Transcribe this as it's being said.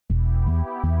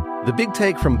The Big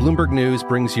Take from Bloomberg News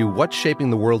brings you what's shaping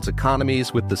the world's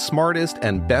economies with the smartest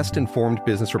and best-informed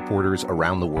business reporters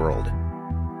around the world.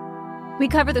 We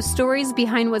cover the stories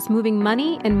behind what's moving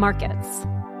money and markets.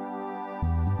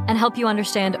 And help you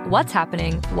understand what's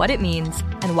happening, what it means,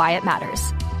 and why it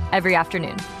matters. Every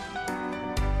afternoon.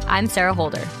 I'm Sarah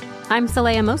Holder. I'm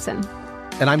Saleha Mohsin.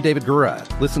 And I'm David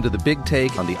Gura. Listen to The Big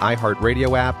Take on the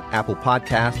iHeartRadio app, Apple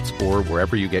Podcasts, or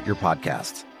wherever you get your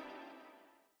podcasts.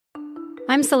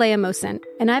 I'm Saleha Mohsin,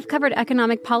 and I've covered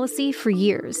economic policy for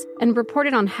years and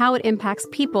reported on how it impacts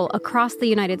people across the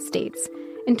United States.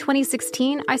 In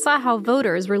 2016, I saw how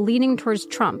voters were leaning towards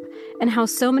Trump and how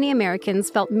so many Americans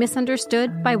felt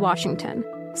misunderstood by Washington.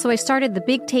 So I started The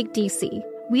Big Take DC.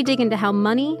 We dig into how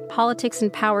money, politics,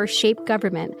 and power shape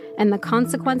government and the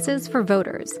consequences for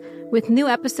voters. With new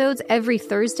episodes every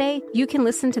Thursday, you can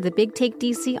listen to The Big Take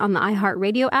DC on the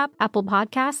iHeartRadio app, Apple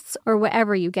Podcasts, or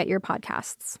wherever you get your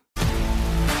podcasts.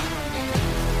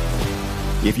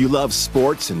 If you love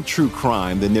sports and true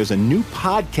crime, then there's a new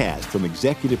podcast from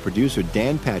executive producer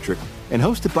Dan Patrick and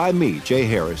hosted by me, Jay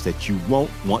Harris, that you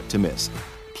won't want to miss.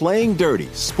 Playing Dirty: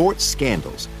 Sports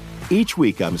Scandals. Each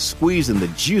week, I'm squeezing the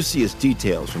juiciest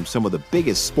details from some of the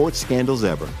biggest sports scandals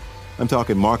ever. I'm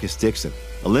talking Marcus Dixon,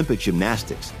 Olympic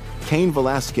gymnastics, Cain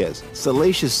Velasquez,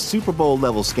 salacious Super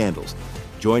Bowl-level scandals.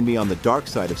 Join me on the dark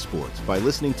side of sports by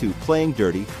listening to Playing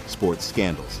Dirty: Sports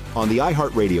Scandals on the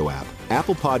iHeartRadio app,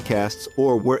 Apple Podcasts,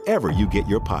 or wherever you get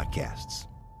your podcasts.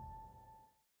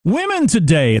 Women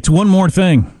today, it's one more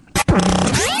thing.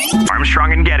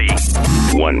 Armstrong and Getty.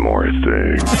 One more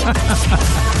thing.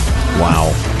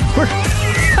 Wow.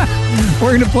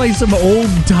 We're going to play some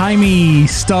old-timey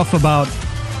stuff about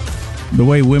the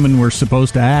way women were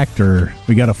supposed to act, or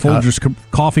we got a Folgers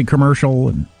coffee commercial.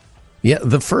 And yeah,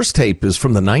 the first tape is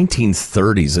from the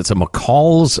 1930s. It's a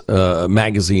McCall's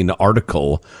magazine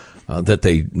article that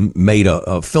they made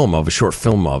a short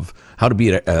film of, how to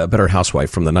be a better housewife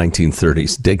from the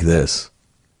 1930s. Dig this.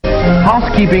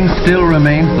 Housekeeping still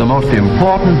remains the most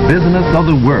important business of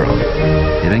the world.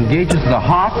 It engages the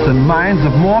hearts and minds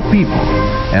of more people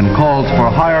and calls for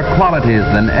higher qualities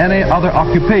than any other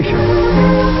occupation.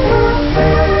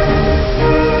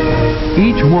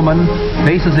 Each woman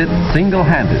faces it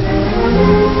single-handed.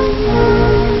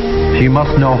 She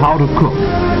must know how to cook,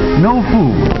 know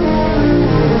food.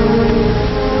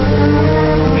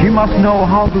 She must know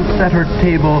how to set her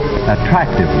table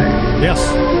attractively. yes,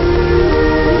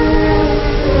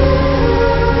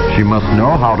 She must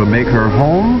know how to make her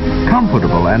home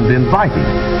comfortable and inviting.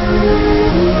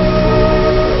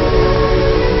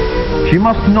 She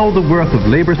must know the worth of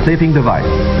labor-saving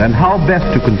devices and how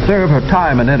best to conserve her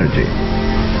time and energy.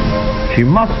 She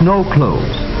must know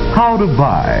clothes, how to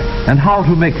buy and how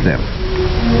to make them.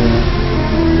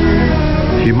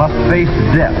 She must face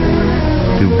death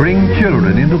to bring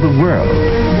children into the world.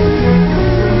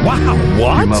 wow,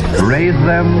 what? She must raise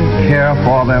them, care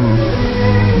for them,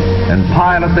 and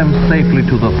pilot them safely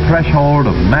to the threshold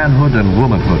of manhood and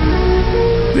womanhood.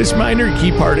 This minor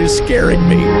key part is scaring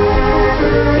me.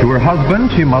 To her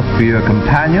husband, she must be a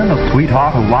companion, a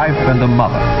sweetheart, a wife, and a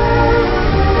mother.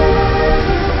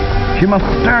 She must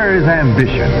stir his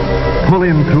ambition, pull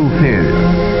him through failure,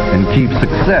 and keep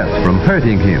success from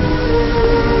hurting him.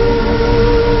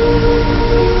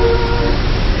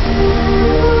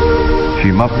 She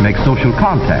must make social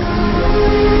contact.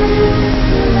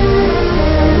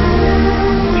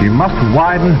 She must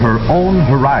widen her own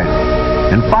horizon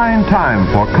and find time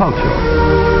for culture.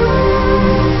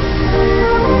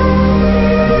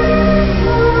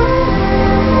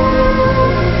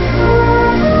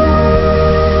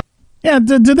 Yeah,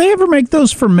 do they ever make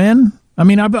those for men? I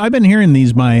mean, I've been hearing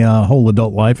these my whole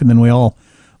adult life, and then we all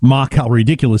mock how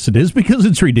ridiculous it is, because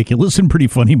it's ridiculous and pretty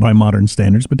funny by modern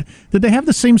standards. But did they have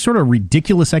the same sort of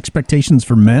ridiculous expectations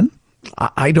for men?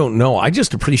 I don't know. I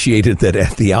just appreciated that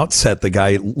at the outset, the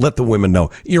guy let the women know,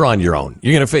 you're on your own.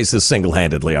 You're going to face this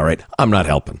single-handedly, all right? I'm not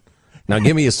helping. Now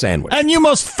give me a sandwich. And you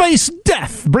must face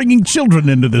death bringing children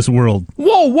into this world.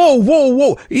 Whoa, whoa, whoa,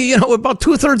 whoa. You know, about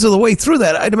 2/3 of the way through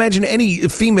that, I'd imagine any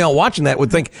female watching that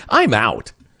would think, I'm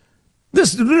out.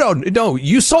 No,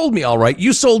 you sold me all right.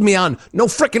 You sold me on. No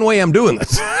frickin' way I'm doing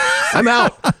this. I'm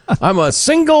out. I'm a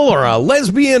single or a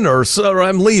lesbian or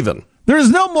I'm leaving. There is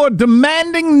no more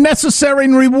demanding, necessary,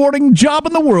 and rewarding job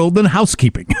in the world than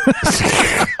housekeeping.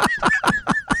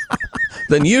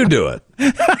 Then you do it.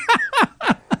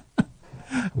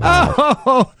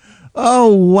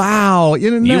 Oh, wow.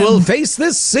 You will face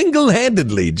this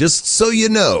single-handedly, just so you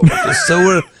know. Just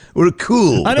so we're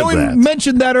cool. I know we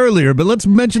mentioned that earlier, but let's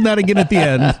mention that again at the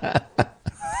end.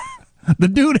 The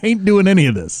dude ain't doing any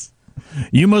of this.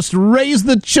 You must raise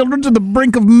the children to the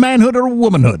brink of manhood or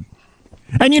womanhood.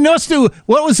 And you must do,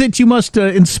 what was it? You must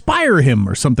inspire him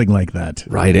or something like that.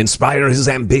 Right, inspire his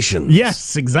ambition.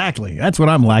 Yes, exactly. That's what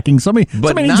I'm lacking. Somebody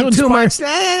needs to inspire.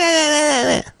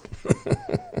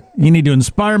 You need to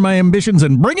inspire my ambitions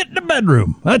and bring it to the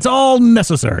bedroom. That's all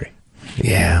necessary.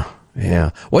 Yeah.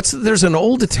 There's an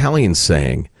old Italian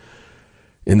saying,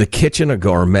 in the kitchen a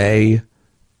gourmet,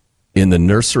 in the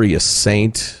nursery a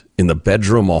saint, in the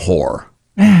bedroom a whore.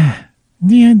 Yeah,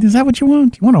 is that what you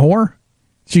want? You want a whore?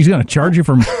 She's going to charge you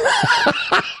for...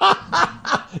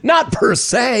 Not per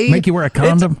se. Make you wear a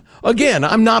condom? Again,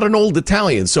 I'm not an old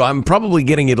Italian, so I'm probably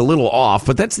getting it a little off,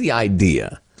 but that's the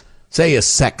idea. Say a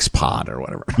sex pod or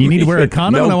whatever. You need to wear a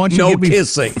condom, and I want you to give me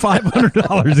kissing.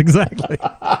 $500, exactly.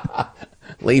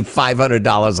 Leave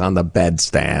 $500 on the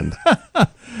bedstand.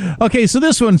 Okay, so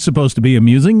this one's supposed to be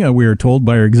amusing. We are told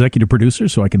by our executive producer,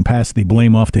 so I can pass the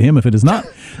blame off to him if it is not.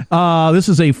 This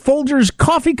is a Folgers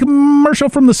coffee commercial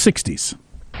from the 60s.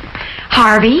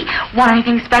 Harvey, want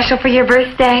anything special for your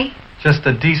birthday? Just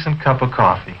a decent cup of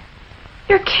coffee.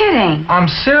 You're kidding. I'm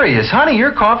serious. Honey,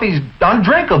 your coffee's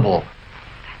undrinkable.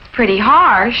 It's pretty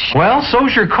harsh. Well,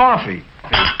 so's your coffee.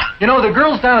 You know, the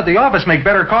girls down at the office make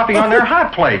better coffee on their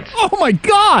hot plates. Oh, my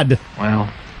God.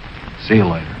 Well, see you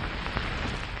later.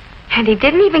 And he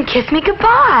didn't even kiss me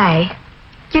goodbye.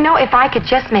 You know, if I could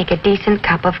just make a decent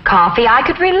cup of coffee, I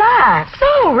could relax.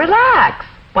 So, relax.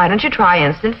 Why don't you try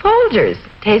Instant Folgers?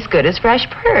 Tastes good as fresh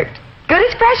perked. Good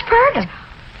as fresh perked.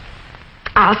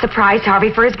 I'll surprise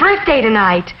Harvey for his birthday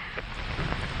tonight.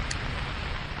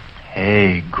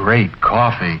 Hey, great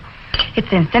coffee.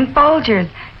 It's Instant Folgers.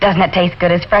 Doesn't it taste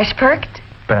good as fresh perked?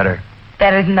 Better.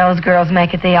 Better than those girls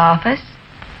make at the office?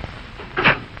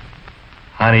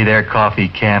 Honey, their coffee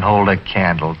can't hold a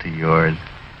candle to yours.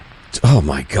 Oh,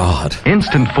 my God.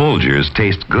 Instant Folgers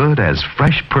taste good as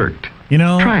fresh perked. You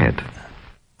know, try it.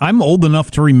 I'm old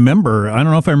enough to remember, I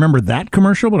don't know if I remember that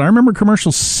commercial, but I remember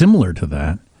commercials similar to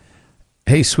that.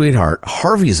 Hey, sweetheart,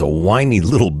 Harvey's a whiny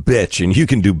little bitch, and you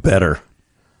can do better.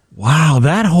 Wow,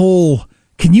 that whole...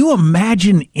 Can you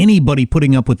imagine anybody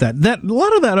putting up with that? A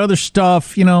lot of that other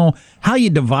stuff, you know, how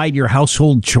you divide your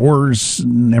household chores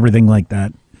and everything like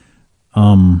that.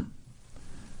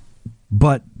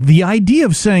 But the idea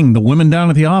of saying the women down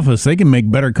at the office, they can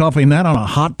make better coffee than that on a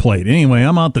hot plate. Anyway,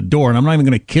 I'm out the door, and I'm not even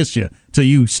going to kiss you till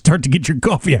you start to get your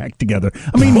coffee act together.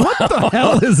 I mean, what the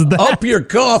hell is that? Up your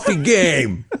coffee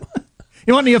game.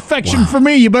 You want any affection for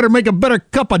me? You better make a better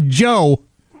cup of Joe.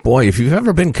 Boy, if you've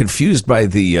ever been confused by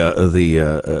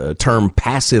the term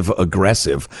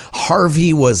passive-aggressive,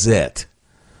 Harvey was it.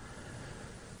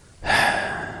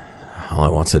 All I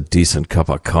want's a decent cup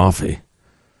of coffee.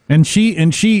 And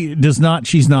she does not.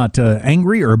 She's not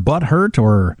angry or butthurt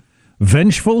or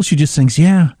vengeful. She just thinks,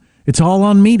 yeah, it's all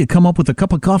on me to come up with a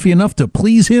cup of coffee enough to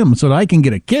please him so that I can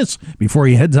get a kiss before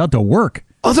he heads out to work.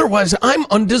 Otherwise, I'm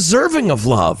undeserving of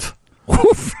love.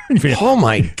 Oh,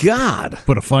 my God.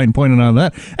 Put a fine point on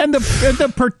that. And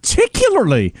the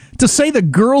particularly to say the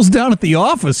girls down at the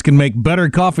office can make better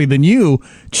coffee than you.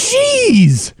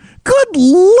 Jeez. Good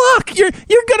luck. You're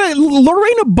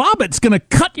Lorena Bobbitt's gonna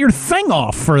cut your thing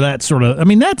off for that sort of. I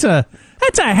mean, that's a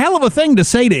hell of a thing to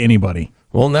say to anybody.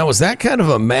 Well, now, was that kind of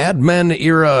a Mad Men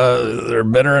era? They're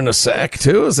better in a sack,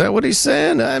 too? Is that what he's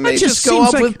saying? I may just go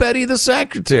up with Betty the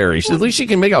secretary. At least she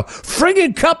can make a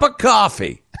friggin' cup of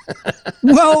coffee.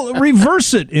 Well,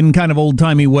 reverse it in kind of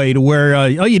old-timey way to where,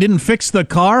 you didn't fix the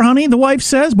car, honey, the wife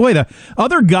says? Boy, the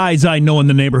other guys I know in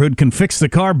the neighborhood can fix the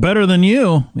car better than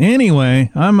you. Anyway,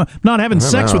 I'm not having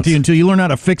sex with you until you learn how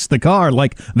to fix the car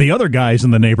like the other guys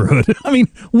in the neighborhood. I mean,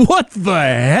 what the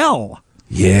hell?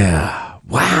 Yeah.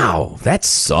 Wow, that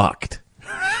sucked.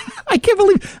 I can't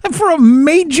believe, for a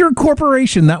major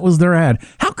corporation, that was their ad.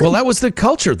 Well, that was the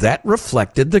culture. That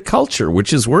reflected the culture,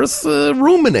 which is worth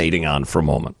ruminating on for a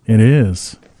moment. It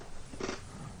is.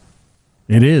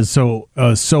 It is. So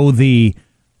the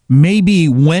maybe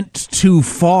went too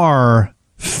far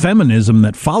feminism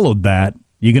that followed that,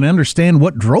 you can understand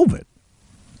what drove it.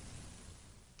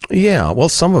 Yeah, well,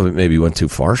 some of it maybe went too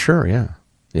far, sure, yeah.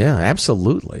 Yeah,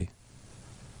 absolutely.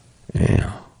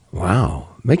 Yeah, wow.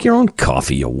 Make your own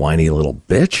coffee, you whiny little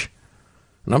bitch.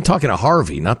 And I'm talking to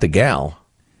Harvey, not the gal.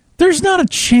 There's not a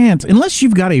chance, unless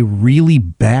you've got a really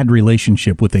bad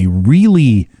relationship with a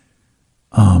really,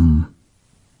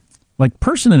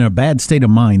 person in a bad state of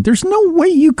mind. There's no way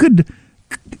you could,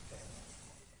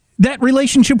 that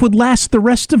relationship would last the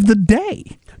rest of the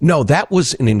day. No, that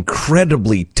was an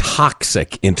incredibly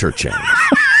toxic interchange.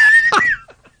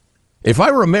 If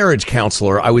I were a marriage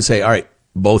counselor, I would say, all right,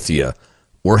 both of you,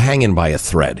 we're hanging by a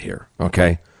thread here,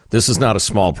 okay? This is not a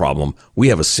small problem. We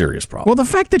have a serious problem. Well, the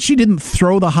fact that she didn't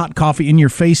throw the hot coffee in your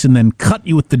face and then cut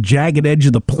you with the jagged edge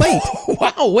of the plate.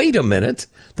 Wow, wait a minute.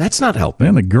 That's not helping.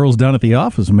 Man, the girls down at the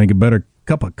office make a better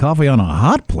cup of coffee on a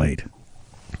hot plate.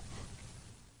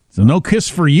 So no kiss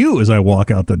for you as I walk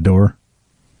out the door.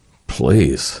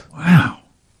 Please.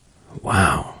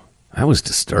 Wow. That was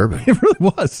disturbing. It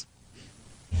really was.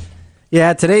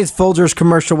 Yeah, today's Folgers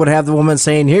commercial would have the woman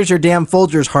saying, "Here's your damn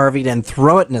Folgers, Harvey," and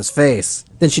throw it in his face.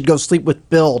 Then she'd go sleep with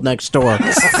Bill next door.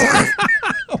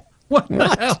 What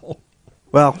the hell?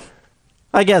 Well,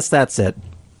 I guess that's it.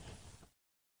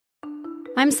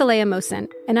 I'm Saleha Mohsin,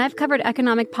 and I've covered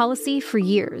economic policy for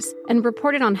years and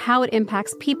reported on how it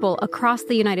impacts people across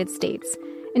the United States.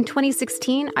 In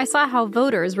 2016, I saw how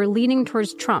voters were leaning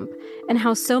towards Trump and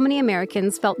how so many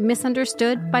Americans felt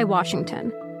misunderstood by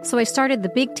Washington. So I started The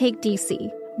Big Take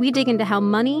DC. We dig into how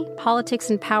money, politics,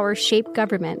 and power shape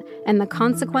government and the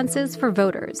consequences for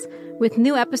voters. With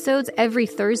new episodes every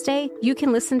Thursday, you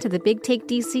can listen to The Big Take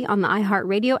DC on the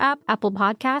iHeartRadio app, Apple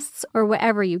Podcasts, or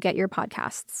wherever you get your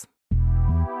podcasts.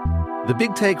 The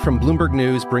Big Take from Bloomberg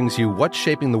News brings you what's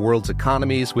shaping the world's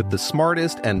economies with the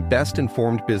smartest and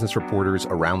best-informed business reporters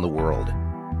around the world.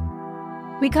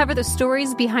 We cover the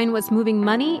stories behind what's moving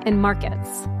money and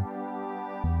markets,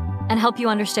 and help you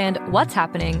understand what's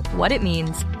happening, what it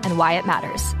means, and why it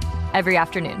matters every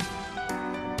afternoon.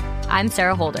 I'm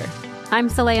Sarah Holder. I'm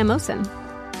Saleha Mohsin.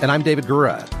 And I'm David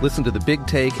Gura. Listen to The Big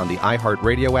Take on the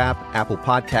iHeartRadio app, Apple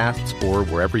Podcasts, or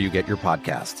wherever you get your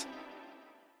podcasts.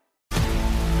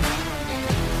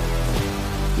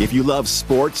 If you love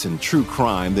sports and true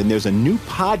crime, then there's a new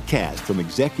podcast from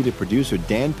executive producer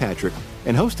Dan Patrick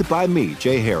and hosted by me,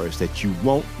 Jay Harris, that you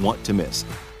won't want to miss.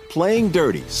 Playing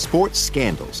Dirty: Sports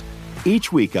Scandals.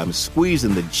 Each week, I'm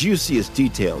squeezing the juiciest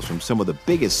details from some of the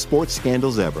biggest sports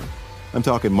scandals ever. I'm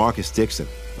talking Marcus Dixon,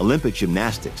 Olympic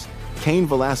gymnastics, Cain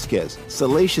Velasquez,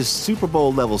 salacious Super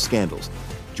Bowl-level scandals.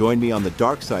 Join me on the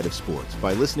dark side of sports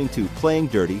by listening to Playing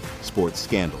Dirty: Sports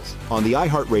Scandals on the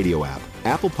iHeartRadio app,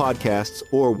 Apple Podcasts,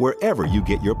 or wherever you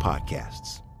get your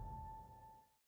podcasts.